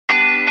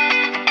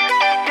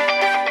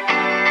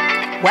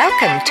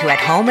Welcome to At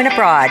Home and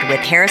Abroad with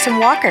Harrison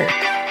Walker.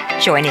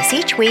 Join us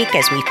each week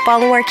as we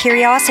follow our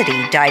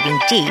curiosity, diving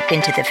deep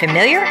into the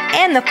familiar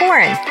and the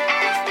foreign.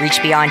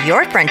 Reach beyond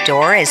your front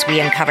door as we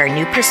uncover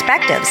new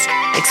perspectives,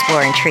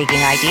 explore intriguing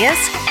ideas,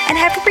 and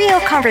have real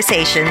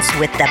conversations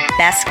with the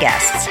best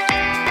guests.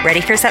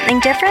 Ready for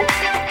something different?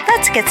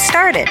 Let's get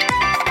started.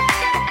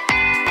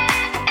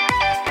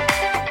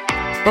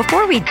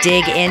 Before we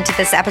dig into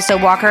this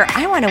episode, Walker,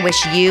 I want to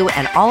wish you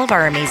and all of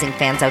our amazing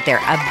fans out there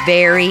a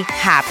very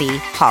happy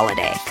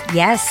holiday.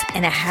 Yes,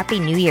 and a happy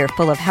new year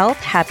full of health,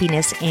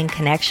 happiness, and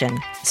connection.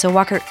 So,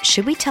 Walker,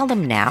 should we tell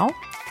them now?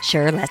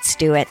 Sure, let's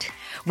do it.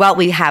 Well,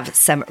 we have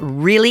some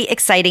really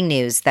exciting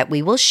news that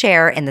we will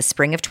share in the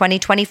spring of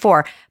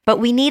 2024, but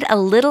we need a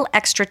little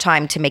extra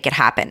time to make it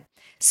happen.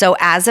 So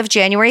as of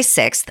January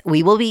 6th,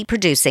 we will be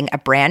producing a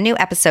brand new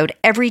episode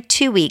every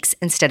 2 weeks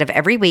instead of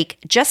every week,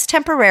 just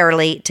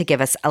temporarily to give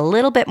us a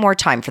little bit more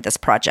time for this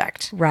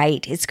project.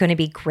 Right. It's going to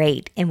be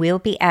great. And we'll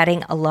be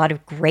adding a lot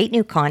of great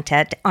new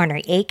content on our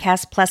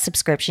Acast Plus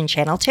subscription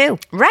channel too.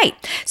 Right.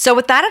 So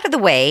with that out of the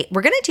way,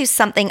 we're going to do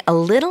something a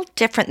little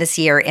different this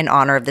year in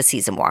honor of the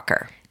season,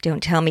 Walker.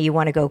 Don't tell me you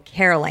want to go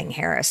caroling,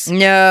 Harris.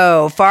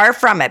 No, far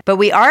from it. But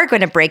we are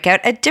going to break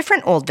out a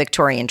different old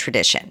Victorian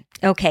tradition.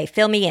 Okay,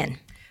 fill me in.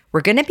 We're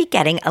going to be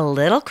getting a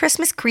little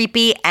Christmas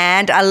creepy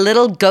and a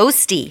little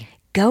ghosty.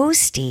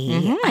 Ghosty?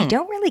 Mm-hmm. I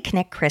don't really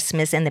connect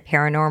Christmas and the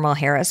paranormal,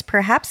 Harris,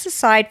 perhaps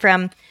aside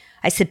from,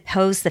 I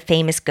suppose, the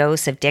famous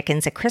ghosts of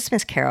Dickens' A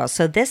Christmas Carol.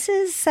 So this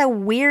is a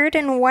weird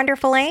and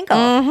wonderful angle.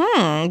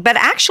 Mm-hmm. But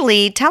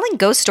actually, telling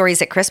ghost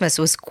stories at Christmas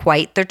was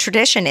quite the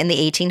tradition in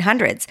the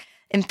 1800s.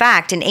 In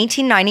fact, in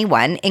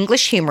 1891,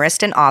 English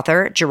humorist and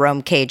author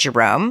Jerome K.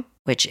 Jerome,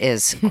 which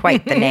is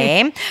quite the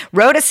name,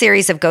 wrote a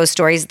series of ghost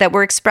stories that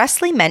were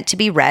expressly meant to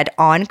be read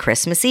on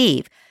Christmas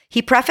Eve.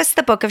 He prefaced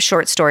the book of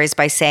short stories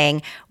by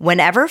saying,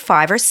 whenever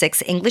 5 or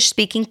 6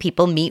 English-speaking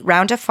people meet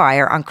round a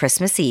fire on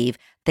Christmas Eve,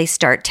 they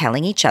start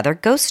telling each other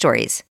ghost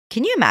stories.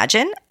 Can you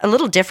imagine? A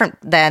little different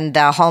than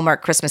the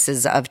Hallmark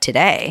Christmases of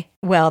today.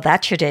 Well,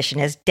 that tradition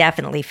has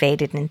definitely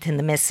faded into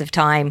the mists of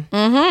time.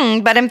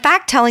 Mm-hmm. But in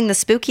fact, telling the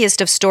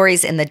spookiest of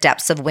stories in the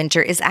depths of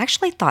winter is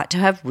actually thought to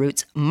have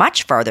roots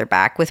much farther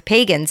back, with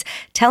pagans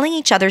telling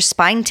each other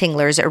spine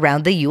tinglers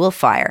around the Yule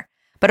fire.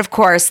 But of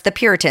course, the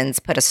Puritans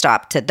put a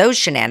stop to those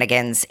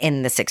shenanigans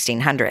in the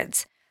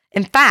 1600s.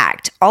 In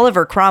fact,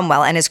 Oliver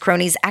Cromwell and his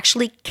cronies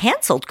actually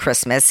canceled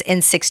Christmas in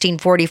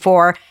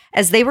 1644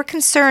 as they were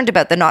concerned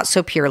about the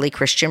not-so-purely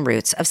Christian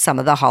roots of some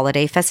of the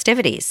holiday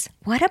festivities.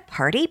 What a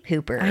party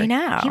pooper. I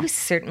know. He was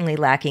certainly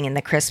lacking in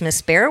the Christmas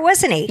spirit,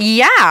 wasn't he?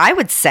 Yeah, I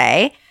would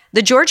say.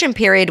 The Georgian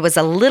period was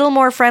a little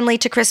more friendly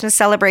to Christmas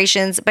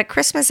celebrations, but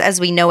Christmas as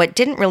we know it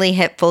didn't really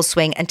hit full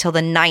swing until the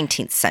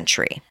 19th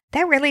century.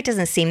 That really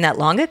doesn't seem that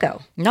long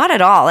ago. Not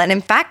at all. And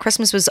in fact,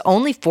 Christmas was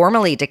only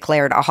formally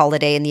declared a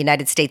holiday in the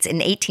United States in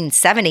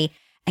 1870.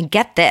 And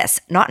get this,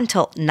 not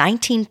until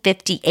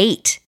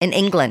 1958 in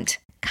England.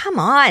 Come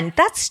on,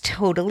 that's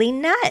totally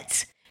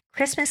nuts.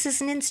 Christmas is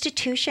an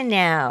institution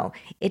now.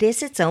 It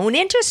is its own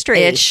industry.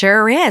 It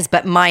sure is,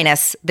 but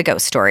minus the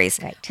ghost stories.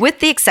 Right. With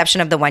the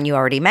exception of the one you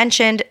already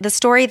mentioned, the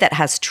story that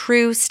has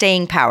true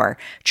staying power,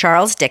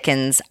 Charles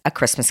Dickens' A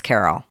Christmas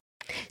Carol.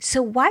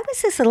 So why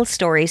was this little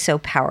story so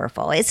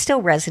powerful? It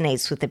still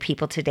resonates with the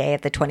people today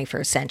of the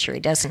 21st century,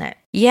 doesn't it?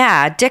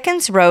 Yeah,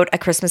 Dickens wrote A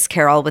Christmas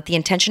Carol with the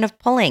intention of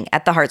pulling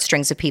at the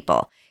heartstrings of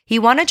people. He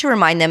wanted to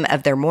remind them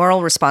of their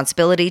moral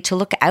responsibility to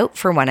look out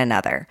for one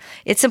another.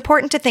 It's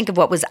important to think of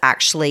what was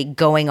actually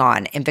going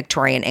on in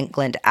Victorian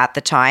England at the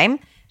time.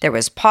 There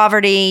was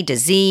poverty,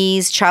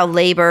 disease, child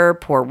labor,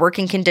 poor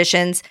working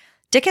conditions.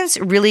 Dickens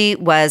really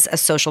was a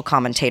social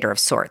commentator of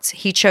sorts.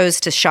 He chose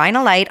to shine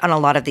a light on a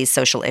lot of these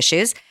social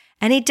issues,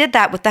 and he did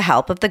that with the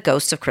help of the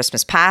ghosts of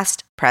Christmas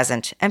past,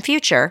 present, and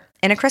future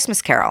in A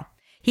Christmas Carol.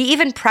 He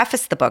even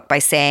prefaced the book by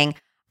saying,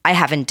 I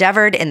have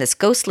endeavored in this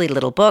ghostly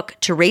little book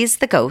to raise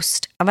the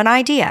ghost of an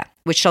idea,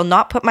 which shall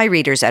not put my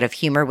readers out of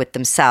humor with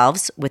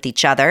themselves, with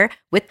each other,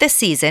 with this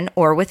season,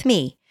 or with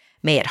me.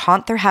 May it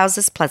haunt their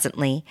houses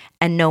pleasantly,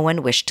 and no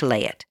one wish to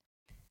lay it.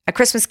 A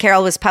Christmas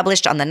Carol was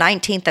published on the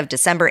 19th of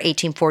December,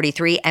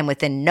 1843, and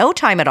within no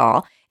time at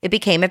all, it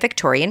became a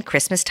Victorian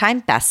Christmas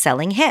time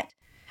best-selling hit.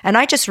 And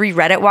I just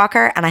reread it,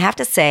 Walker, and I have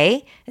to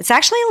say, it's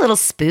actually a little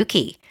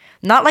spooky.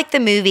 Not like the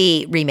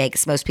movie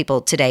remakes most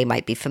people today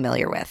might be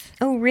familiar with.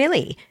 Oh,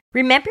 really?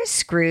 Remember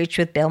Scrooge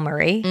with Bill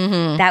Murray?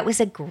 Mm-hmm. That was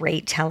a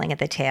great telling of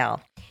the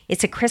tale.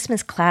 It's a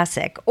Christmas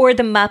classic. Or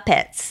The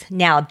Muppets.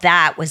 Now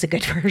that was a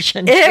good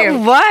version, too. It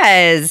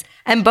was.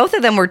 And both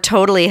of them were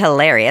totally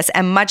hilarious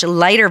and much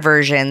lighter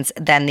versions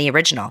than the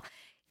original.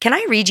 Can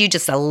I read you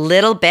just a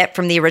little bit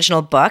from the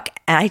original book?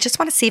 And I just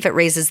want to see if it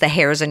raises the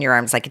hairs on your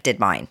arms like it did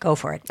mine. Go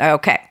for it.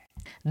 Okay.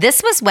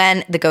 This was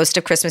when the ghost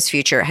of Christmas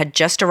Future had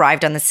just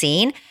arrived on the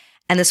scene,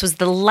 and this was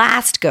the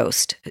last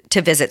ghost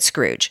to visit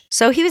Scrooge.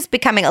 So he was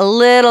becoming a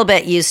little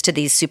bit used to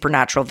these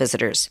supernatural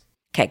visitors.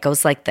 Okay, it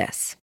goes like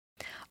this.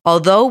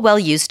 Although well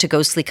used to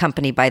ghostly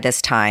company by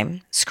this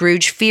time,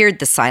 Scrooge feared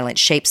the silent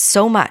shape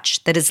so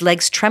much that his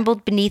legs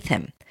trembled beneath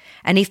him.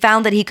 and he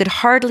found that he could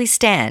hardly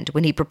stand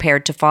when he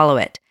prepared to follow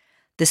it.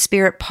 The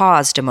spirit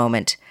paused a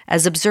moment,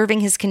 as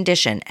observing his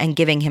condition and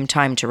giving him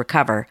time to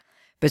recover.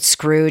 But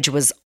Scrooge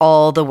was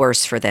all the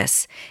worse for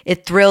this.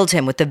 It thrilled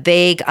him with a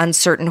vague,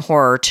 uncertain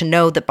horror to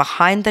know that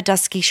behind the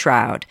dusky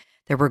shroud,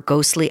 there were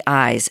ghostly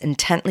eyes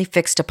intently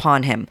fixed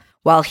upon him,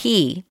 while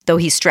he, though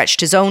he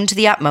stretched his own to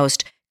the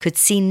utmost, could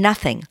see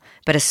nothing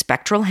but a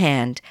spectral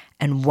hand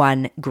and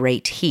one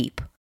great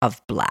heap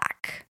of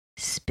black.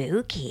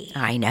 Spooky.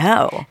 I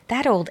know.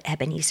 That old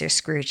Ebenezer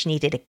Scrooge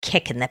needed a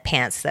kick in the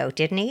pants, though,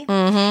 didn't he?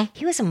 Mm-hmm.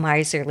 He was a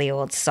miserly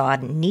old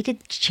sod and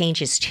needed to change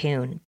his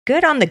tune.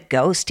 Good on the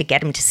ghost to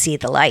get him to see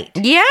the light.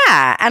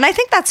 Yeah, and I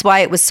think that's why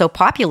it was so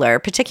popular,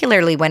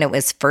 particularly when it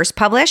was first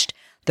published.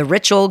 The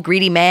rich old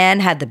greedy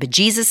man had the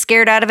bejesus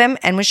scared out of him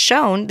and was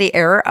shown the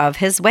error of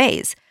his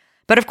ways.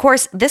 But of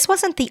course, this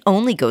wasn't the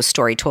only ghost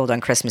story told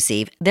on Christmas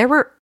Eve. There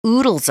were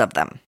oodles of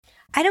them.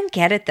 I don't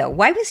get it, though.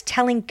 Why was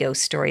telling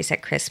ghost stories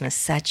at Christmas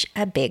such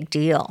a big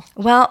deal?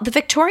 Well, the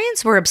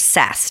Victorians were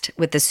obsessed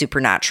with the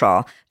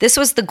supernatural. This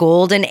was the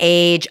golden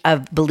age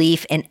of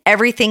belief in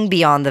everything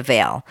beyond the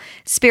veil.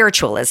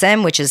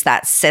 Spiritualism, which is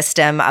that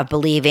system of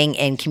believing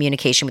in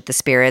communication with the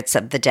spirits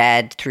of the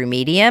dead through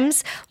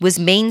mediums, was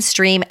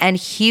mainstream and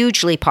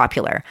hugely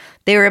popular.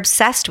 They were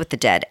obsessed with the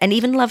dead and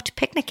even loved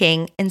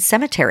picnicking in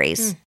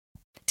cemeteries.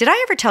 Did I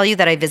ever tell you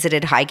that I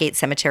visited Highgate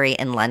Cemetery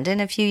in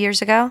London a few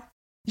years ago?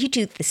 You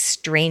do the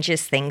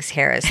strangest things,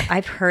 Harris.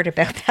 I've heard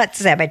about that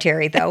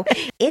cemetery, though.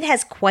 It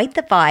has quite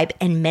the vibe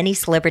and many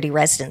celebrity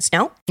residents,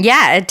 no?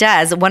 Yeah, it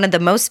does. One of the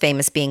most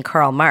famous being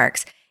Karl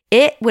Marx.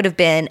 It would have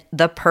been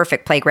the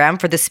perfect playground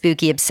for the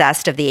spooky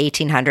obsessed of the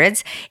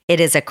 1800s. It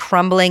is a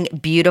crumbling,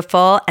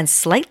 beautiful, and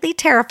slightly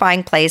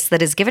terrifying place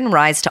that has given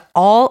rise to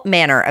all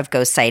manner of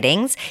ghost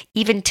sightings,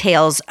 even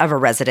tales of a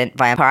resident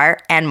vampire,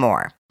 and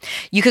more.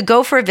 You could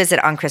go for a visit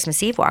on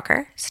Christmas Eve,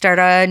 Walker. Start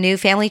a new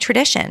family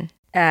tradition.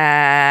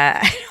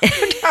 I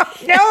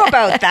don't know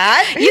about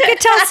that. You could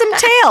tell some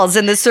tales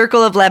in the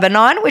Circle of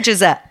Lebanon, which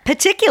is a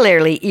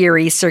particularly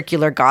eerie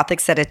circular Gothic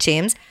set of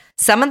tombs.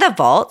 Some of the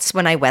vaults,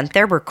 when I went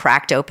there, were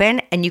cracked open,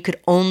 and you could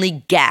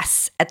only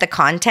guess at the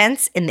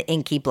contents in the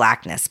inky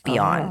blackness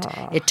beyond.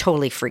 Oh. It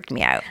totally freaked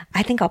me out.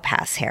 I think I'll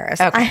pass,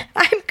 Harris. Okay.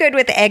 I'm good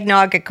with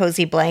eggnog, a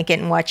cozy blanket,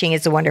 and watching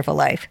It's a Wonderful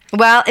Life.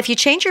 Well, if you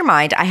change your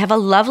mind, I have a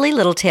lovely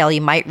little tale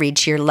you might read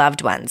to your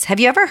loved ones.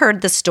 Have you ever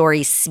heard the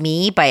story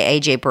Smee by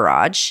A.J.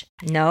 Barrage?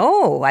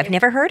 No, I've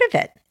never heard of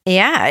it.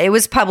 Yeah, it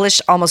was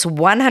published almost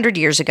 100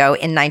 years ago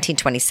in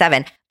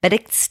 1927, but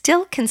it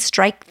still can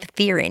strike the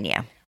fear in you.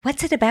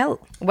 What's it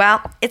about?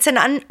 Well, it's an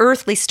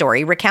unearthly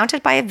story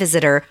recounted by a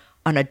visitor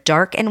on a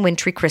dark and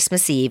wintry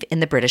Christmas Eve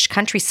in the British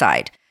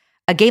countryside.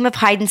 A game of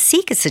hide and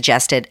seek is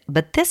suggested,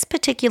 but this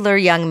particular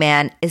young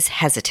man is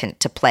hesitant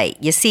to play.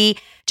 You see,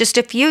 just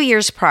a few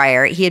years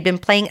prior, he had been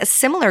playing a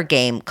similar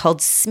game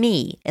called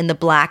Smee in the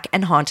black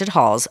and haunted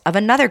halls of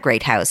another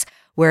great house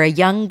where a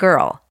young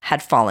girl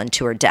had fallen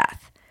to her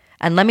death.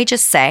 And let me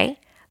just say,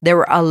 there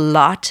were a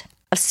lot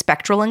of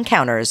spectral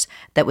encounters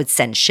that would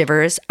send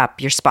shivers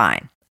up your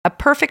spine. A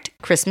perfect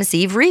Christmas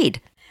Eve read.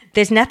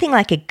 There's nothing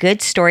like a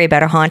good story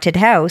about a haunted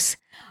house.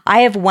 I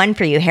have one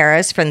for you,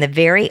 Harris, from the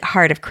very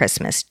heart of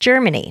Christmas,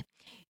 Germany.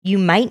 You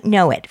might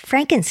know it,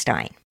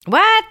 Frankenstein.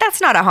 What? That's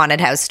not a haunted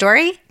house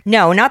story.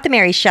 No, not the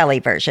Mary Shelley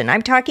version.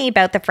 I'm talking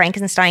about the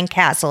Frankenstein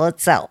castle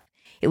itself.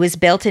 It was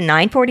built in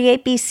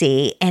 948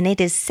 BC, and it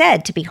is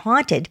said to be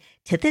haunted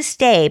to this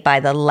day by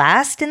the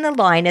last in the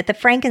line of the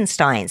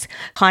Frankensteins,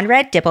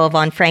 Conrad Dippel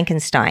von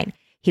Frankenstein.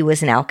 He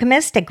was an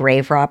alchemist, a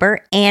grave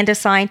robber, and a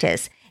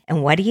scientist.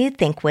 And what do you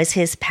think was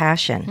his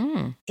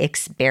passion?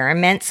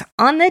 Experiments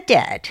on the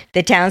dead.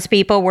 The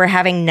townspeople were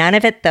having none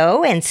of it,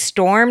 though, and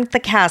stormed the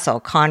castle.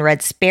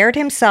 Conrad spared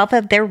himself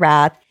of their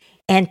wrath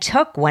and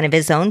took one of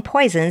his own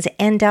poisons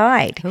and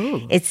died.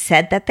 Ooh. It's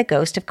said that the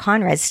ghost of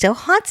Conrad still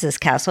haunts this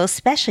castle,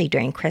 especially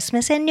during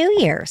Christmas and New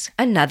Year's.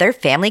 Another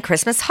family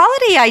Christmas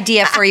holiday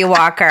idea for you,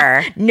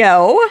 Walker.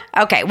 No.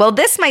 Okay, well,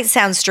 this might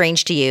sound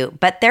strange to you,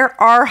 but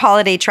there are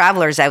holiday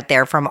travelers out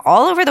there from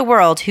all over the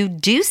world who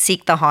do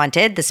seek the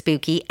haunted, the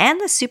spooky, and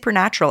the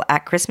supernatural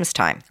at Christmas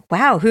time.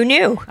 Wow, who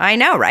knew? I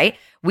know, right?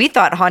 We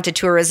thought haunted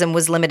tourism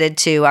was limited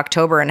to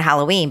October and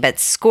Halloween, but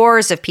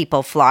scores of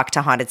people flock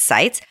to haunted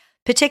sites,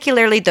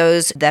 particularly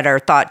those that are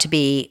thought to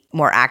be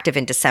more active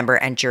in December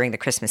and during the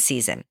Christmas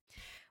season.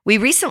 We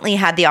recently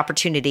had the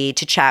opportunity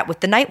to chat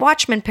with the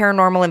Nightwatchmen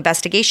Paranormal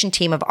Investigation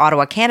team of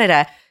Ottawa,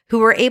 Canada, who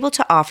were able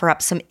to offer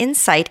up some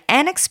insight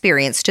and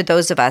experience to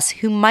those of us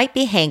who might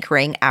be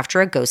hankering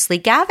after a ghostly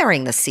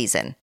gathering this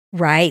season.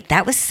 Right.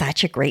 That was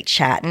such a great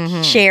chat.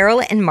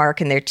 Cheryl and Mark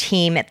and their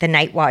team at the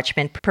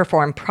Nightwatchmen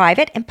perform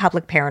private and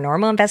public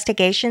paranormal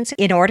investigations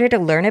in order to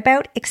learn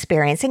about,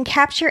 experience, and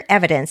capture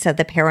evidence of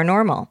the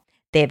paranormal.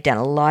 They have done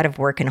a lot of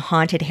work in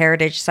haunted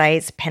heritage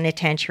sites,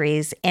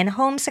 penitentiaries, and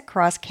homes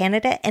across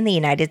Canada and the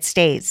United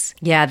States.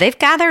 Yeah, they've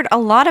gathered a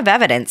lot of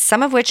evidence,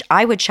 some of which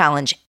I would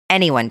challenge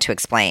anyone to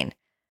explain.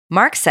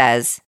 Mark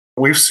says,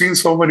 "We've seen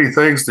so many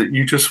things that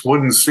you just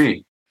wouldn't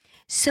see."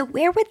 So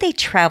where would they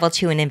travel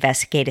to and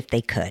investigate if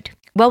they could?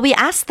 Well, we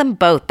asked them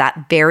both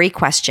that very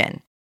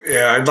question.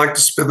 Yeah, I'd like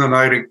to spend the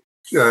night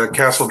at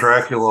Castle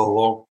Dracula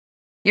alone.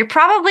 You're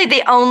probably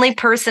the only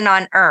person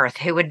on Earth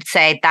who would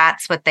say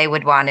that's what they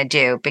would want to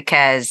do,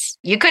 because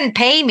you couldn't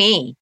pay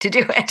me to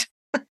do it.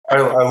 I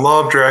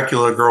love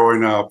Dracula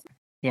growing up.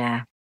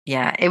 Yeah.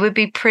 Yeah, it would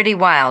be pretty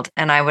wild.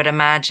 And I would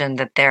imagine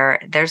that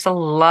there's a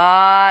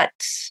lot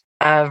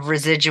of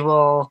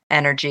residual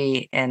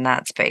energy in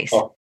that space.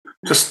 Oh,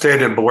 just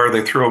stated where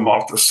they threw him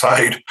off the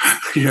side,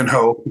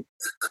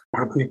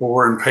 where people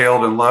were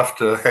impaled and left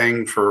to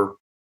hang for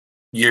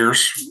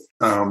years.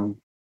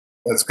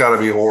 That's got to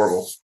be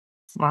horrible.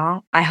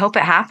 Well, I hope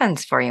it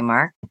happens for you,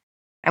 Mark.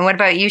 And what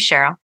about you,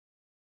 Cheryl?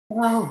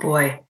 Oh,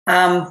 boy.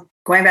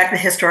 Going back to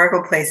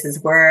historical places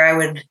where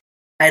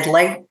I'd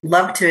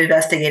love to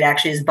investigate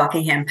actually is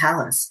Buckingham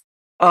Palace.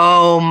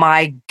 Oh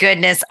my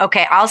goodness.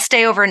 Okay, I'll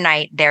stay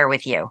overnight there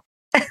with you.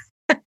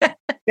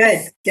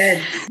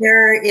 Good.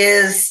 There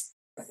is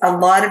a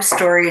lot of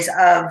stories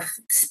of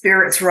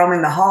spirits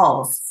roaming the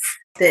halls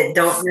that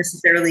don't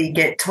necessarily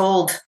get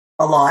told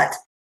a lot.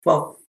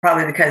 Well,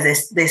 probably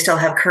because they still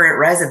have current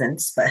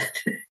residents, but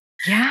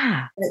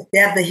yeah, they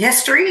have the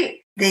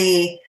history,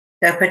 the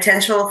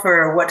potential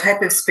for what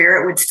type of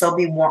spirit would still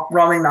be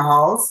roaming the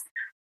halls.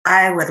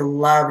 I would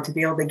love to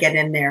be able to get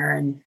in there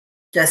and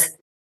just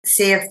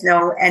see if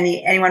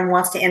anyone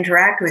wants to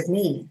interact with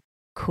me.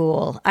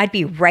 Cool. I'd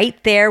be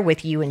right there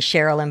with you and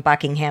Cheryl in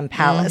Buckingham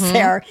Palace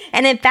there.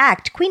 And in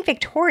fact, Queen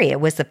Victoria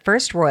was the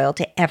first royal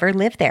to ever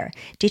live there.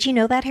 Did you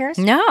know that, Harris?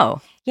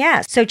 No.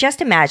 Yeah. So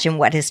just imagine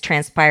what has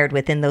transpired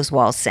within those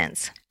walls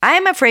since. I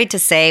am afraid to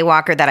say,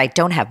 Walker, that I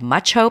don't have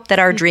much hope that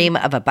our dream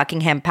of a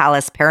Buckingham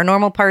Palace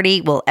paranormal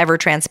party will ever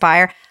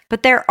transpire,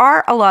 but there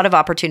are a lot of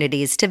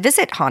opportunities to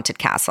visit haunted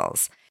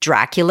castles.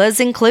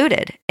 Dracula's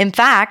included. In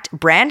fact,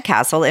 Bran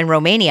Castle in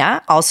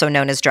Romania, also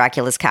known as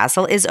Dracula's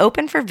Castle, is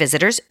open for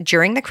visitors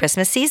during the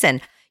Christmas season.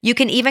 You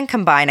can even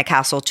combine a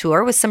castle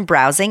tour with some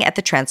browsing at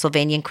the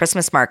Transylvanian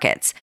Christmas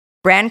markets.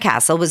 Bran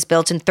Castle was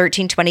built in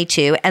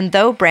 1322, and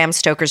though Bram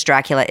Stoker's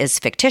Dracula is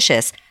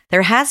fictitious,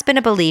 there has been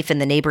a belief in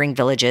the neighboring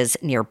villages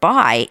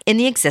nearby in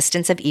the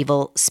existence of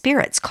evil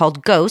spirits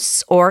called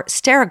ghosts or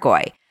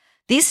staragoi.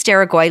 These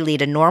staragoi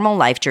lead a normal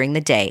life during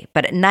the day,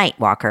 but at night,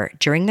 Walker,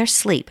 during their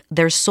sleep,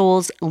 their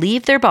souls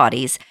leave their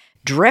bodies,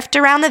 drift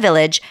around the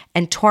village,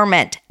 and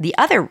torment the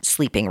other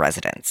sleeping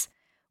residents.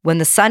 When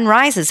the sun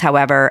rises,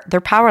 however,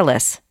 they're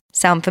powerless.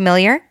 Sound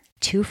familiar?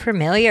 Too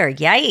familiar.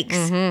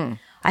 Yikes.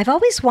 I've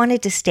always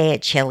wanted to stay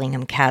at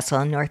Chillingham Castle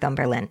in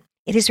Northumberland.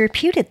 It is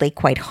reputedly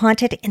quite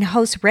haunted and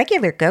hosts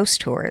regular ghost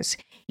tours.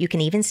 You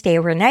can even stay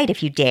overnight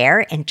if you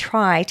dare and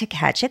try to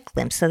catch a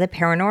glimpse of the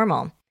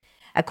paranormal.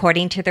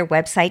 According to their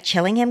website,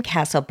 Chillingham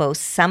Castle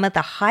boasts some of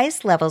the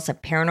highest levels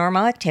of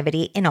paranormal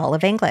activity in all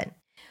of England,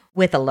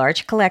 with a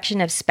large collection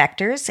of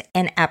specters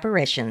and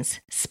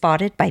apparitions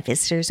spotted by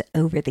visitors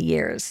over the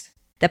years.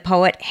 The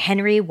poet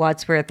Henry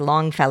Wadsworth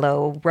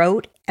Longfellow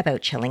wrote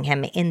about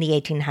Chillingham in the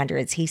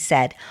 1800s. He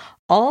said,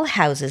 "All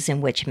houses in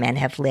which men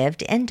have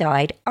lived and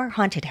died are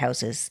haunted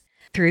houses.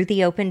 Through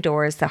the open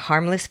doors, the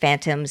harmless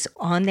phantoms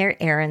on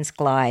their errands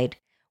glide,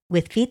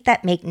 with feet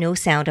that make no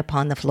sound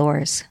upon the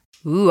floors."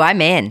 Ooh,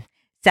 I'm in.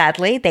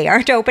 Sadly, they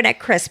aren't open at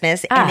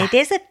Christmas, and it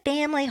is a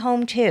family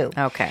home, too.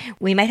 Okay.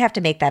 We might have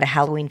to make that a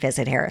Halloween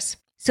visit, Harris.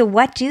 So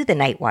what do the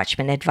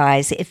Nightwatchmen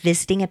advise if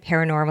visiting a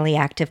paranormally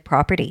active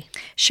property?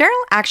 Cheryl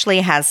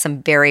actually has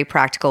some very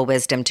practical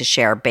wisdom to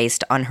share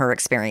based on her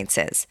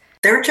experiences.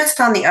 They're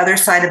just on the other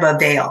side of a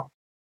veil.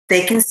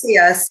 They can see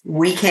us,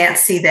 we can't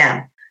see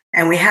them.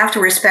 And we have to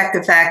respect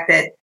the fact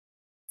that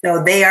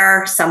they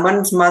are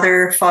someone's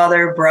mother,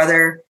 father,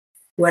 brother,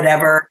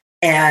 whatever,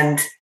 and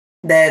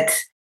that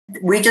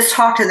we just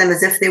talk to them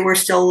as if they were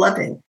still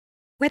living.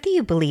 Whether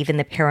you believe in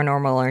the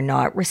paranormal or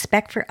not,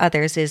 respect for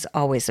others is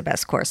always the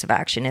best course of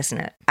action, isn't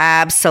it?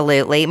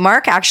 Absolutely.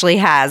 Mark actually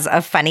has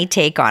a funny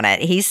take on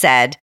it. He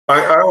said,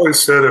 I always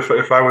said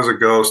if I was a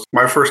ghost,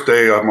 my first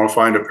day I'm going to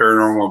find a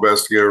paranormal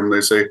investigator and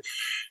they say,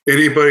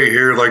 "Anybody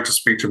here like to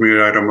speak to me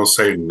tonight?" I'm going to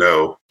say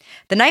no.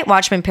 The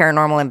Nightwatchmen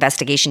Paranormal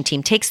Investigation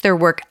Team takes their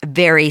work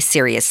very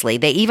seriously.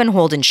 They even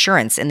hold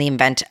insurance in the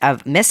event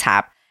of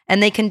mishap,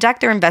 and they conduct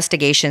their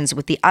investigations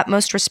with the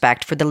utmost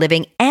respect for the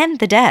living and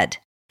the dead.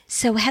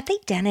 So have they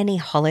done any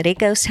holiday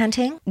ghost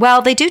hunting?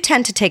 Well, they do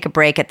tend to take a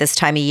break at this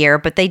time of year,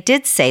 but they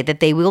did say that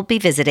they will be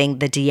visiting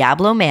the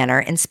Diablo Manor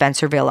in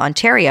Spencerville,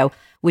 Ontario,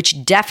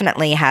 which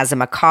definitely has a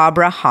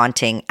macabre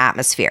haunting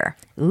atmosphere.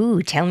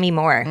 Ooh, tell me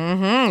more.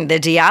 The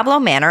Diablo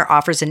Manor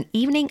offers an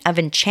evening of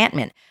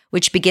enchantment,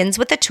 which begins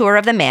with a tour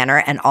of the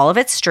manor and all of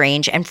its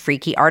strange and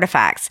freaky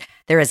artifacts.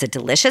 There is a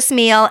delicious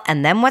meal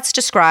and then what's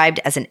described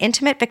as an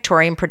intimate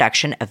Victorian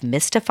production of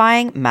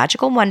mystifying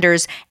magical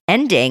wonders,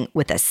 ending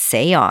with a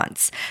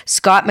seance.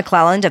 Scott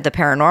McClelland of the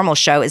Paranormal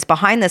Show is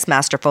behind this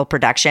masterful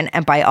production,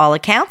 and by all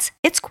accounts,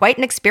 it's quite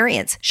an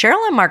experience.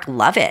 Cheryl and Mark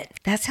love it.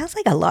 That sounds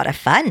like a lot of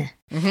fun.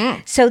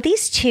 Mm-hmm. So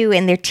these two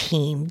and their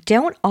team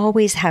don't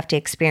always have to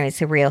experience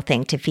the real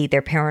thing to feed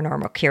their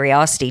paranormal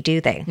curiosity,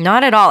 do they?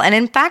 Not at all. And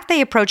in fact,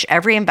 they approach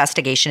every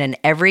investigation and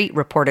every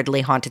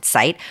reportedly haunted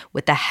site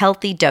with a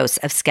healthy dose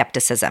of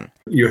skepticism.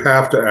 You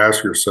have to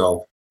ask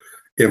yourself,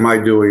 am I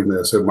doing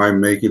this? Am I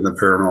making the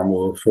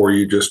paranormal before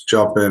you just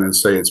jump in and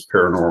say it's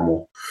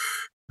paranormal?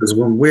 Because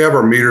when we have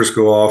our meters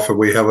go off and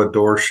we have a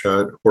door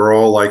shut, we're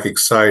all like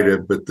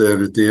excited. But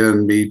then at the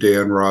end, me,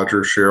 Dan,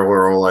 Roger, Cheryl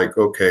are all like,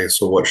 okay,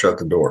 so what shut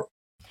the door?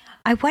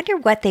 I wonder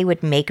what they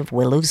would make of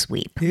Willow's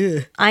Weep.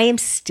 Ugh. I am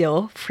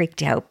still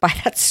freaked out by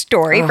that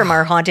story from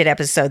our haunted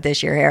episode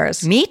this year,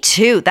 Harris. Me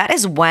too. That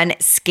is one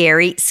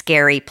scary,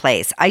 scary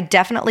place. I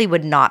definitely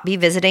would not be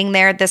visiting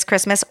there this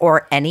Christmas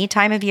or any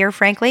time of year,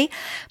 frankly,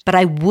 but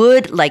I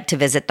would like to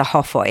visit the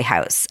Hoføy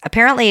house.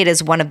 Apparently, it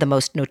is one of the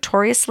most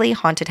notoriously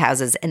haunted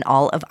houses in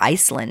all of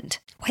Iceland.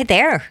 Why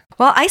there?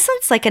 Well,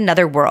 Iceland's like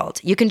another world.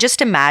 You can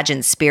just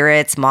imagine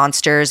spirits,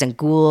 monsters, and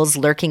ghouls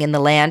lurking in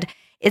the land.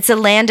 It's a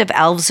land of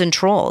elves and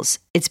trolls.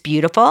 It's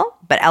beautiful,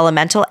 but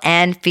elemental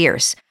and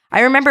fierce. I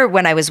remember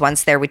when I was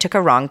once there, we took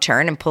a wrong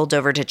turn and pulled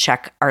over to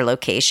check our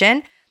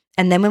location.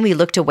 And then when we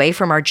looked away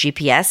from our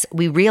GPS,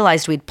 we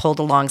realized we'd pulled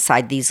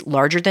alongside these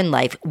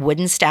larger-than-life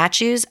wooden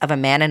statues of a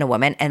man and a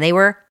woman, and they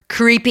were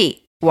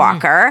creepy,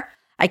 Walker.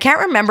 I can't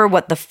remember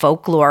what the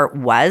folklore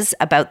was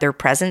about their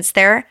presence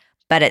there,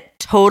 but it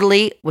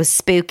totally was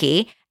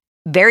spooky,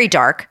 very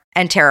dark,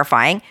 and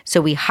terrifying.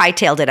 So we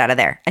hightailed it out of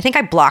there. I think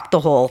I blocked the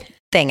whole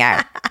thing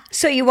out.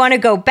 So you want to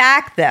go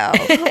back, though.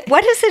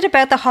 What is it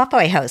about the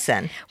Hoføy house,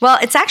 then? Well,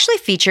 it's actually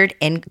featured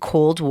in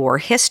Cold War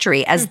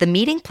history as the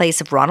meeting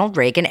place of Ronald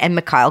Reagan and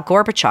Mikhail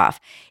Gorbachev.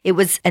 It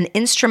was an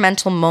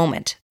instrumental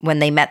moment when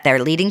they met there,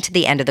 leading to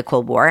the end of the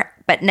Cold War,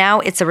 but now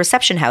it's a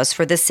reception house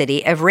for the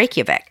city of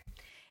Reykjavik.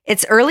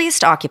 Its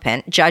earliest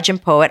occupant, judge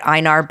and poet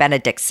Einar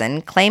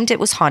Benediktsson, claimed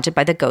it was haunted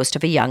by the ghost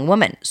of a young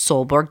woman,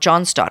 Solborg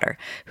Jonsdottir,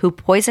 who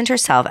poisoned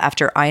herself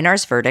after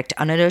Einar's verdict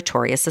on a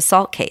notorious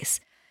assault case.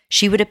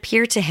 She would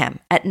appear to him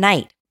at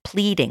night,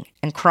 pleading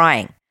and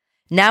crying.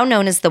 Now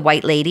known as the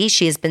White Lady,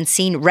 she has been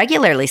seen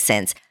regularly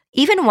since,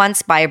 even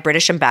once by a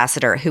British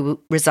ambassador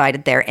who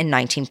resided there in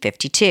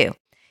 1952.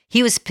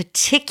 He was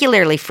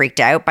particularly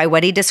freaked out by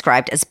what he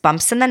described as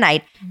bumps in the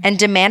night and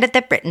demanded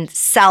that Britain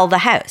sell the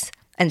house.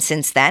 And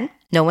since then,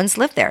 no one's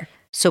lived there.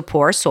 So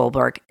poor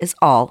Solborg is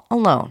all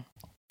alone.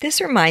 This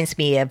reminds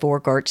me of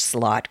Vorgård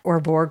Slot or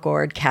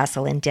Vorgård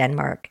Castle in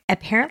Denmark.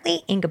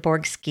 Apparently,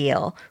 Ingeborg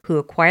Skeel, who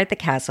acquired the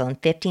castle in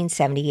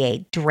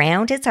 1578,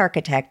 drowned its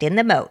architect in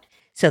the moat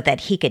so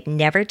that he could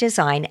never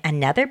design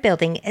another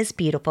building as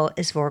beautiful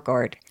as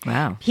Vorgård.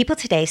 Wow. People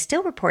today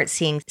still report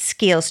seeing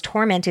Skeel's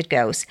tormented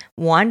ghosts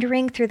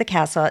wandering through the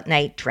castle at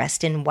night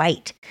dressed in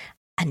white.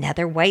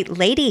 Another White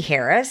Lady,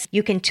 Harris.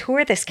 You can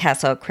tour this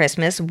castle at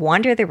Christmas,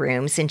 wander the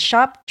rooms, and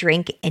shop,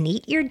 drink, and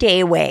eat your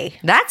day away.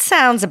 That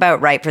sounds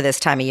about right for this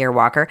time of year,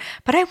 Walker.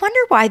 But I wonder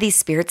why these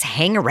spirits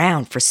hang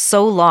around for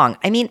so long.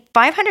 I mean,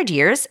 500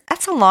 years?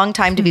 That's a long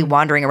time to be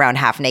wandering around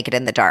half naked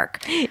in the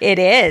dark. It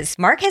is.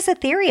 Mark has a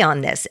theory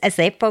on this, as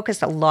they've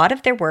focused a lot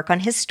of their work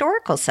on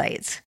historical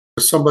sites.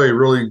 If somebody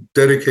really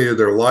dedicated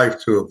their life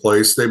to a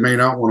place, they may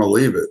not want to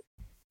leave it.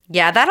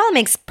 Yeah, that all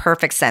makes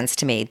perfect sense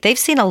to me. They've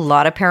seen a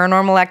lot of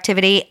paranormal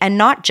activity, and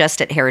not just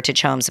at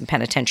heritage homes and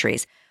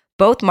penitentiaries.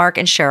 Both Mark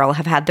and Cheryl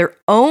have had their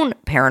own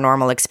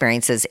paranormal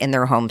experiences in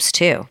their homes,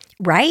 too.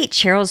 Right.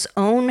 Cheryl's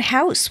own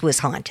house was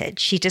haunted.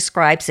 She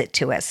describes it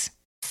to us.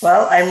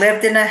 Well, I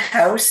lived in a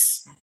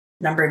house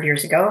a number of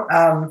years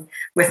ago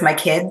with my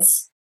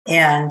kids,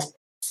 and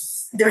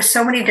there's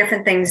so many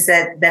different things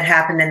that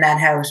happened in that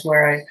house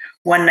where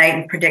one night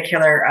in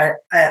particular,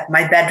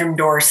 my bedroom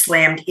door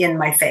slammed in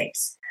my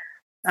face.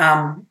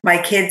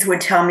 My kids would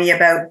tell me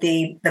about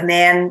the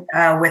man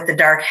with the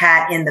dark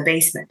hat in the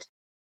basement.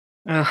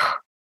 Ugh.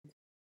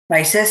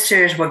 My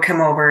sisters would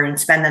come over and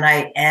spend the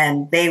night,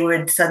 and they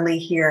would suddenly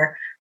hear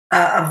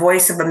a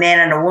voice of a man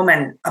and a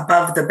woman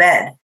above the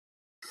bed.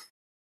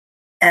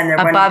 And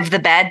above the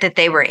bed that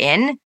they were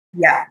in?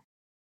 Yeah.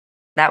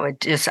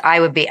 I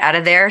would be out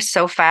of there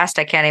so fast,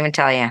 I can't even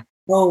tell you.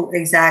 Oh,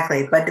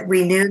 exactly. But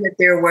we knew that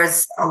there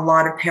was a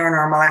lot of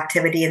paranormal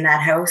activity in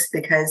that house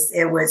because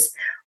it was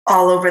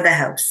all over the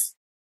house.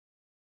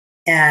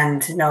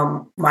 And,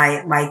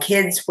 my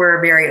kids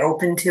were very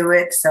open to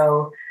it.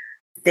 So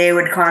they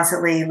would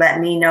constantly let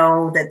me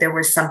know that there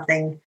was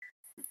something.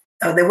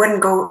 They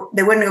wouldn't go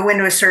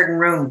into a certain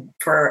room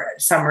for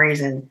some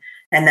reason.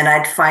 And then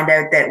I'd find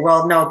out that,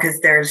 well, no,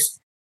 because there's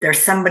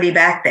somebody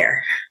back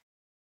there.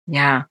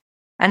 Yeah.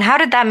 And how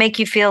did that make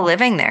you feel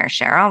living there,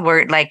 Cheryl?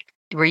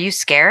 Were you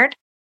scared?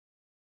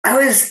 I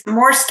was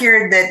more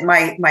scared that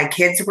my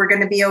kids were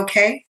going to be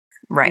okay.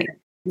 Right.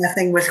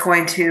 Nothing was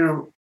going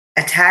to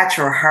attach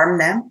or harm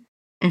them.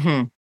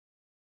 Mm-hmm.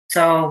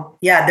 So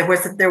yeah,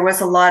 there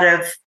was a lot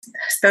of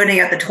spouting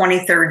out the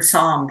 23rd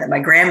Psalm that my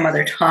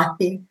grandmother taught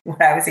me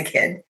when I was a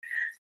kid,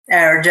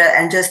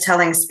 and just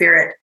telling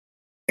spirit,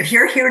 if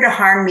you're here to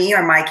harm me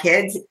or my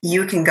kids,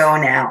 you can go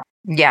now.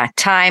 Yeah,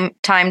 time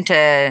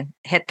to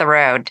hit the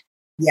road.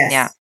 Yes.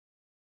 Yeah.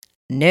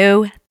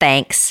 No,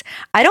 thanks.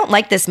 I don't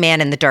like this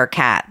man in the dark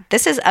hat.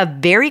 This is a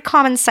very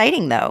common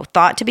sighting, though,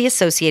 thought to be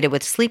associated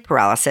with sleep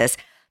paralysis.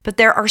 But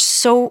there are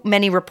so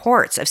many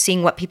reports of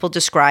seeing what people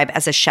describe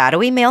as a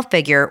shadowy male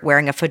figure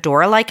wearing a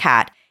fedora-like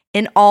hat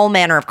in all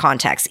manner of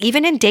contexts,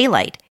 even in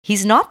daylight.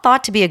 He's not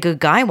thought to be a good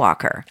guy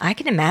walker. I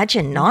can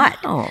imagine not.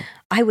 No.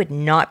 I would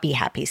not be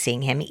happy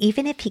seeing him,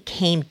 even if he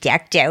came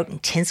decked out in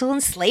tinsel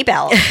and sleigh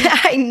bells.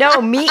 I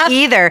know, me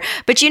either.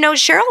 But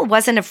Cheryl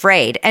wasn't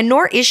afraid, and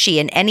nor is she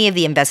in any of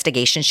the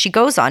investigations she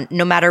goes on,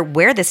 no matter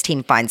where this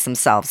team finds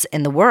themselves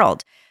in the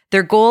world.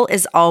 Their goal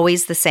is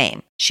always the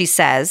same. She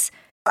says,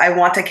 I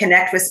want to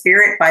connect with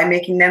spirit by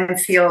making them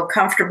feel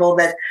comfortable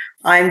that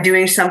I'm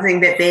doing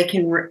something that they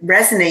can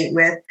resonate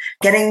with,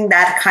 getting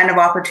that kind of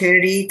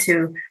opportunity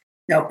to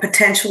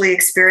potentially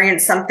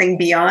experience something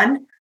beyond.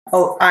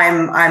 Oh,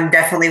 I'm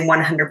definitely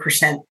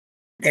 100%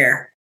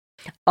 there.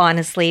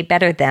 Honestly,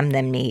 better them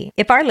than me.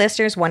 If our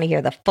listeners want to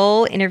hear the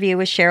full interview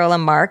with Cheryl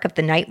and Mark of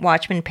the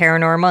Nightwatchmen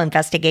Paranormal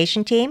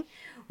Investigation Team,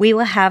 we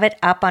will have it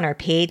up on our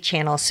paid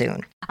channel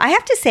soon. I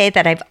have to say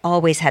that I've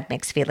always had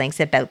mixed feelings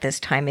about this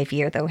time of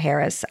year, though,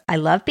 Harris. I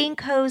love being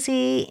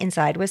cozy,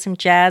 inside with some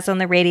jazz on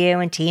the radio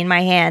and tea in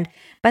my hand,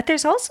 but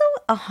there's also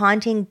a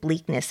haunting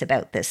bleakness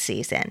about this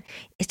season.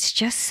 It's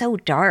just so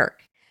dark.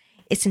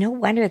 It's no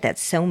wonder that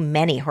so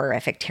many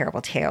horrific,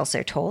 terrible tales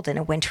are told in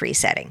a wintry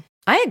setting.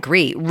 I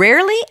agree.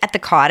 Rarely at the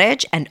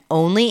cottage and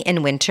only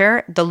in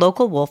winter, the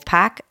local wolf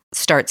pack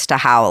starts to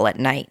howl at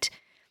night.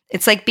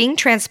 It's like being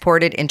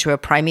transported into a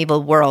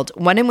primeval world,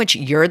 one in which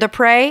you're the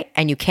prey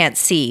and you can't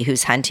see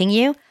who's hunting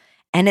you.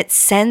 And it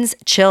sends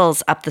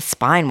chills up the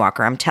spine,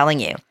 Walker, I'm telling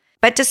you.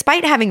 But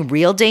despite having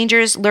real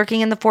dangers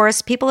lurking in the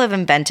forest, people have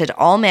invented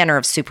all manner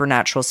of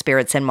supernatural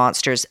spirits and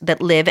monsters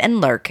that live and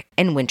lurk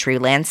in wintry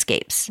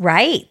landscapes.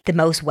 Right. The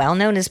most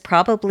well-known is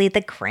probably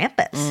the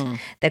Krampus.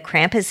 The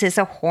Krampus is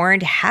a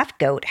horned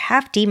half-goat,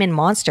 half-demon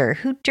monster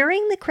who,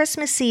 during the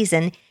Christmas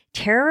season,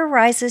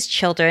 terrorizes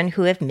children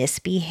who have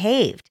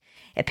misbehaved.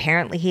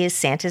 Apparently, he is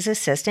Santa's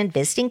assistant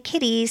visiting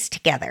kiddies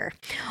together.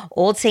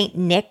 Old Saint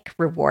Nick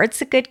rewards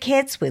the good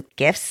kids with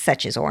gifts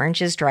such as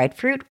oranges, dried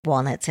fruit,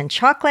 walnuts, and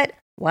chocolate,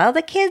 while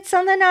the kids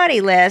on the naughty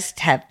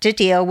list have to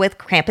deal with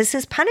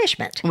Krampus's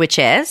punishment. Which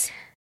is?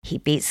 He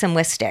beats them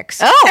with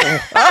sticks. Oh,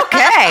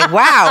 okay.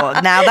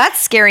 Wow. Now that's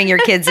scaring your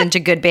kids into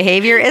good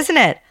behavior, isn't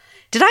it?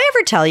 Did I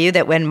ever tell you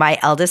that when my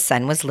eldest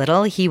son was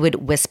little, he would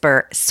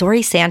whisper,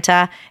 "Sorry,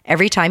 Santa,"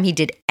 every time he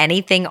did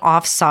anything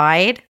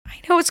offside? I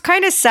know, it's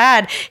kind of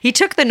sad. He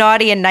took the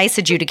naughty and nice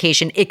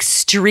adjudication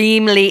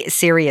extremely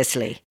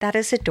seriously. That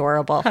is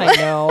adorable. I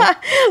know.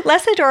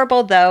 Less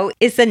adorable, though,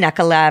 is the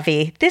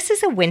Nuckalavi. This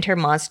is a winter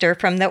monster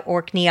from the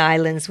Orkney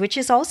Islands, which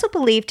is also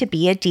believed to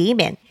be a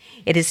demon.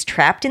 It is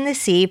trapped in the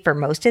sea for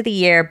most of the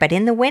year, but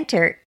in the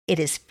winter, it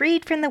is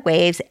freed from the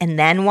waves, and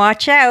then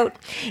watch out.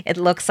 It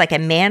looks like a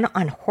man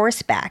on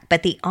horseback,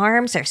 but the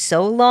arms are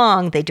so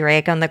long they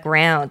drag on the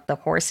ground. The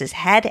horse's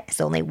head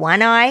has only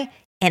one eye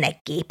and a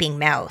gaping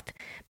mouth.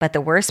 But the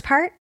worst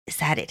part is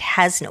that it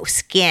has no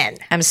skin.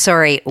 I'm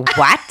sorry,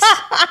 what?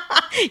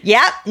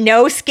 Yep,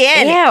 no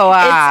skin. Ew.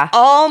 It's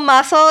all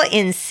muscle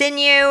and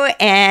sinew,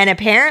 and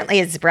apparently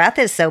its breath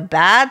is so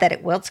bad that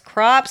it wilts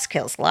crops,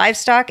 kills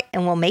livestock,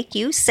 and will make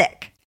you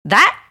sick.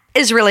 That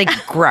is really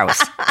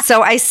gross.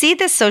 So I see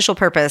this social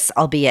purpose,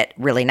 albeit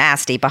really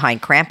nasty,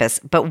 behind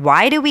Krampus, but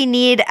why do we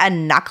need a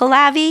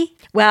Nuckalavi?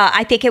 Well,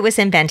 I think it was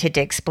invented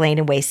to explain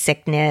away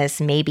sickness,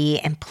 maybe,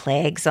 and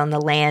plagues on the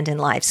land and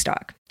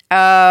livestock.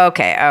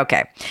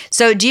 Okay.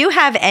 So do you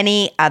have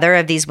any other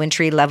of these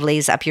wintry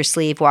lovelies up your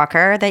sleeve,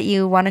 Walker, that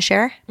you want to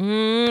share?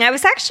 I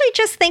was actually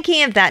just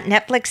thinking of that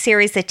Netflix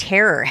series, The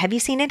Terror. Have you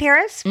seen it,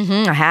 Harris?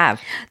 I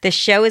have. The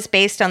show is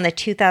based on the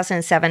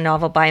 2007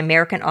 novel by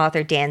American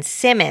author Dan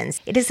Simmons.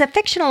 It is a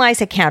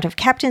fictionalized account of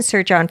Captain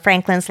Sir John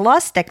Franklin's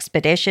lost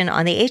expedition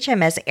on the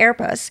HMS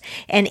Erebus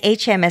and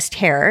HMS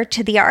Terror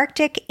to the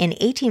Arctic in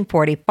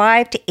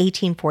 1845 to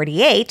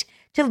 1848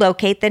 to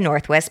locate the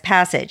Northwest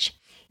Passage.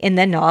 In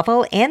the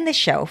novel and the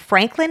show,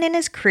 Franklin and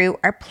his crew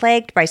are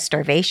plagued by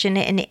starvation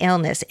and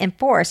illness and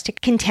forced to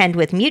contend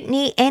with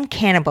mutiny and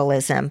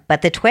cannibalism.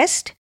 But the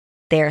twist?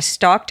 They are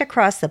stalked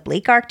across the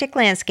bleak Arctic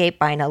landscape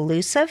by an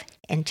elusive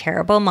and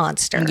terrible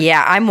monster.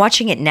 Yeah, I'm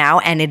watching it now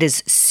and it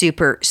is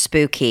super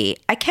spooky.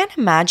 I can't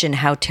imagine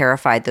how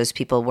terrified those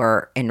people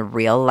were in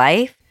real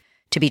life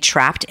to be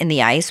trapped in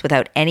the ice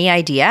without any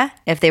idea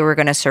if they were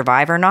going to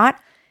survive or not.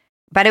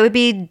 But it would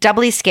be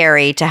doubly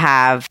scary to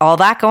have all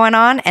that going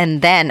on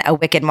and then a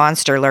wicked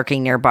monster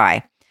lurking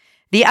nearby.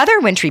 The other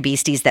wintry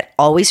beasties that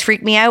always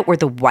freaked me out were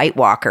the White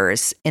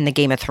Walkers in the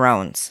Game of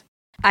Thrones.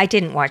 I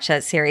didn't watch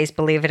that series,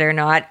 believe it or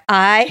not.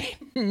 I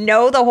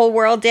know the whole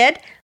world did.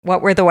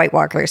 What were the White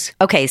Walkers?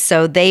 Okay,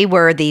 so they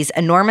were these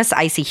enormous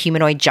icy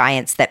humanoid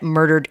giants that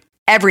murdered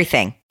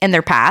everything in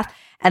their path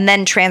and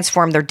then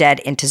transformed their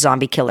dead into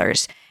zombie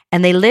killers.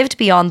 And they lived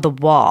beyond the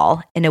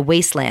wall in a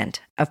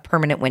wasteland of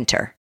permanent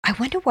winter. I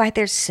wonder why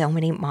there's so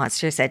many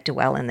monsters that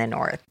dwell in the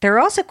north. There are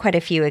also quite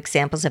a few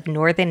examples of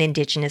northern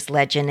indigenous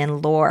legend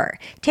and lore.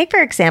 Take,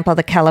 for example,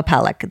 the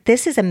Kalapalak.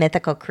 This is a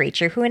mythical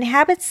creature who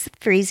inhabits the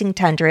freezing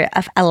tundra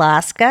of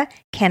Alaska,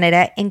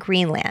 Canada, and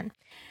Greenland.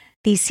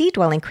 These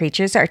sea-dwelling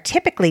creatures are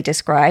typically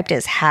described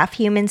as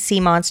half-human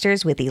sea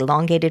monsters with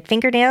elongated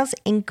fingernails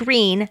and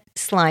green,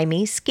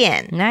 slimy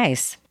skin.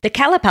 Nice. The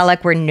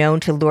Kalapalak were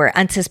known to lure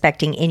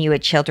unsuspecting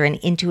Inuit children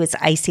into its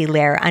icy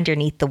lair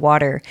underneath the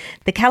water.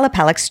 The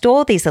Kalapalak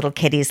stole these little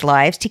kitties'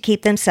 lives to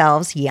keep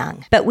themselves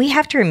young. But we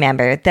have to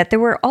remember that there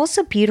were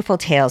also beautiful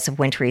tales of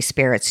wintry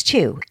spirits,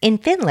 too. In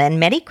Finland,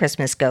 many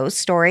Christmas ghost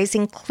stories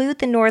include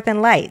the Northern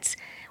Lights,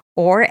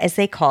 or as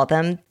they call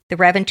them, the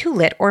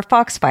Raventulit or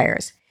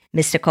foxfires.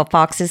 Mystical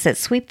foxes that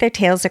sweep their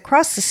tails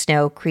across the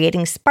snow,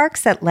 creating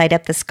sparks that light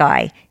up the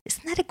sky.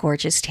 Isn't that a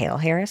gorgeous tale,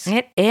 Harris?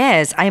 It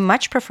is. I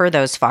much prefer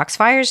those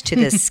foxfires to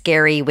the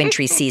scary,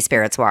 wintry sea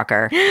spirits,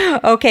 Walker.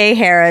 Okay,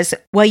 Harris.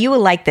 Well, you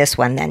will like this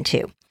one then,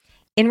 too.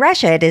 In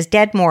Russia, it is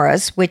Ded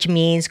Moroz, which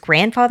means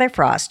Grandfather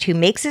Frost, who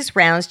makes his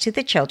rounds to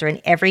the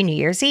children every New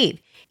Year's Eve.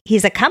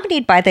 He's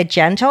accompanied by the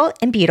gentle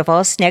and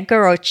beautiful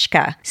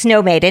Snegorochka,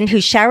 snow maiden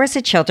who showers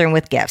the children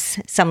with gifts.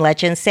 Some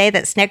legends say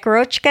that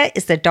Snegorochka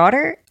is the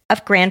daughter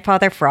of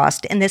Grandfather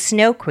Frost and the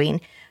Snow Queen,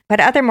 but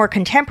other more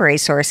contemporary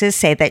sources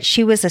say that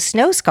she was a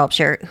snow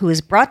sculpture who was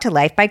brought to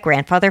life by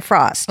Grandfather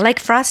Frost. Like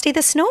Frosty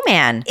the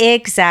Snowman.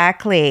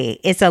 Exactly.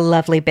 It's a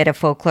lovely bit of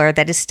folklore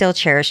that is still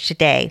cherished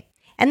today.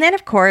 And then,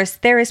 of course,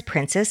 there is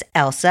Princess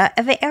Elsa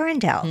of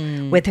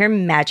Arendelle, with her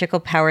magical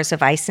powers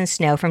of ice and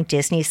snow from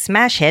Disney's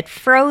smash hit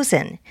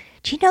Frozen.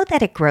 Do you know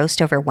that it grossed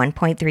over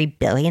 $1.3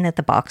 billion at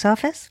the box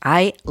office?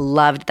 I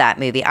loved that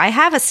movie. I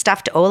have a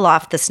stuffed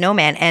Olaf the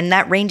Snowman and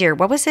that reindeer.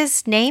 What was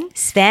his name?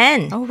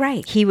 Sven. Oh,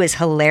 right. He was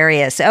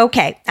hilarious.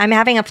 Okay, I'm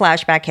having a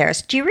flashback,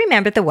 Harris. Do you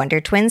remember the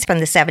Wonder Twins from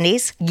the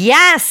 70s?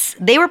 Yes,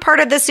 they were part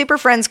of the Super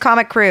Friends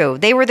comic crew.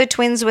 They were the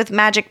twins with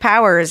magic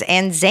powers,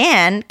 and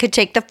Zan could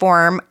take the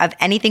form of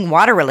anything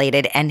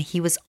water-related, and he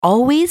was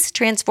always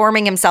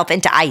transforming himself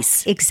into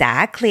ice.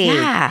 Exactly.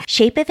 Yeah.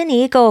 Shape of an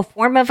eagle,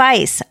 form of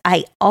ice.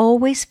 I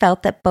always felt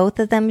that both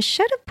of them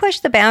should have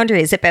pushed the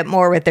boundaries a bit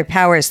more with their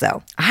powers,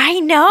 though. I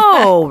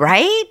know,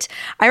 right?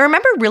 I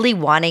remember really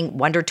wanting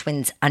Wonder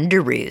Twins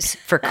underoos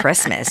for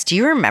Christmas. Do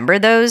you remember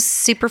those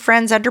Super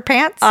Friends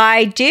underpants?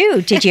 I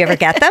do. Did you ever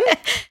get them?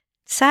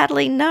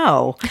 Sadly,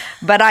 no.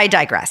 But I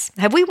digress.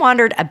 Have we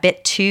wandered a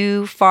bit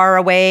too far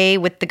away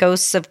with the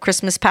ghosts of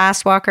Christmas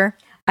past, Walker?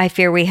 I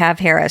fear we have,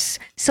 Harris.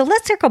 So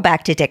let's circle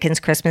back to Dickens'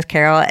 Christmas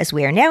Carol as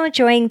we are now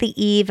enjoying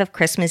the eve of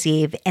Christmas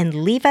Eve and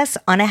leave us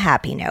on a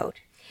happy note.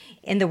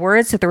 In the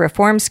words of the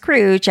reformed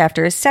Scrooge,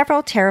 after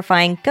several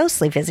terrifying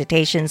ghostly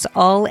visitations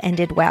all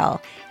ended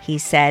well, he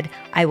said,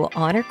 "I will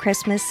honor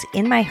Christmas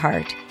in my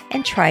heart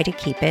and try to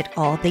keep it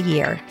all the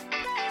year."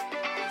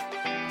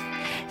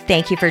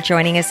 Thank you for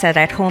joining us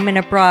at Home and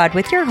Abroad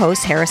with your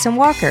host, Harrison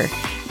Walker.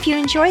 If you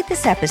enjoyed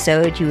this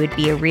episode, you would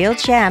be a real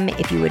gem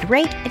if you would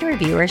rate and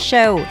review our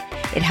show.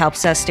 It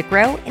helps us to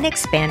grow and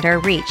expand our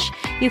reach.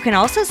 You can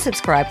also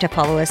subscribe to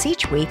follow us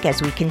each week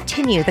as we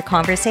continue the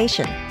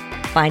conversation.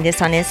 Find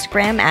us on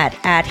Instagram at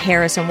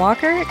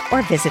 @HarrisonWalker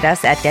or visit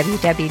us at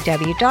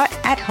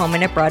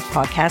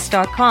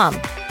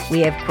www.athomeandabroadpodcast.com.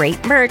 We have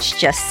great merch,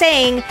 just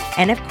saying,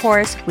 and of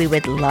course, we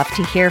would love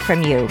to hear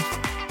from you.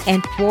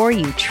 And for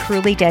you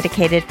truly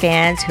dedicated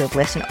fans who have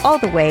listened all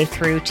the way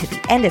through to the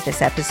end of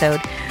this episode,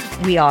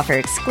 we offer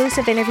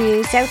exclusive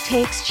interviews,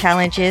 outtakes,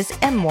 challenges,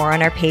 and more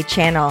on our paid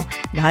channel.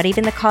 Not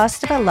even the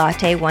cost of a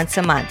latte once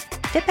a month,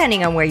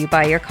 depending on where you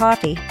buy your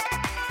coffee.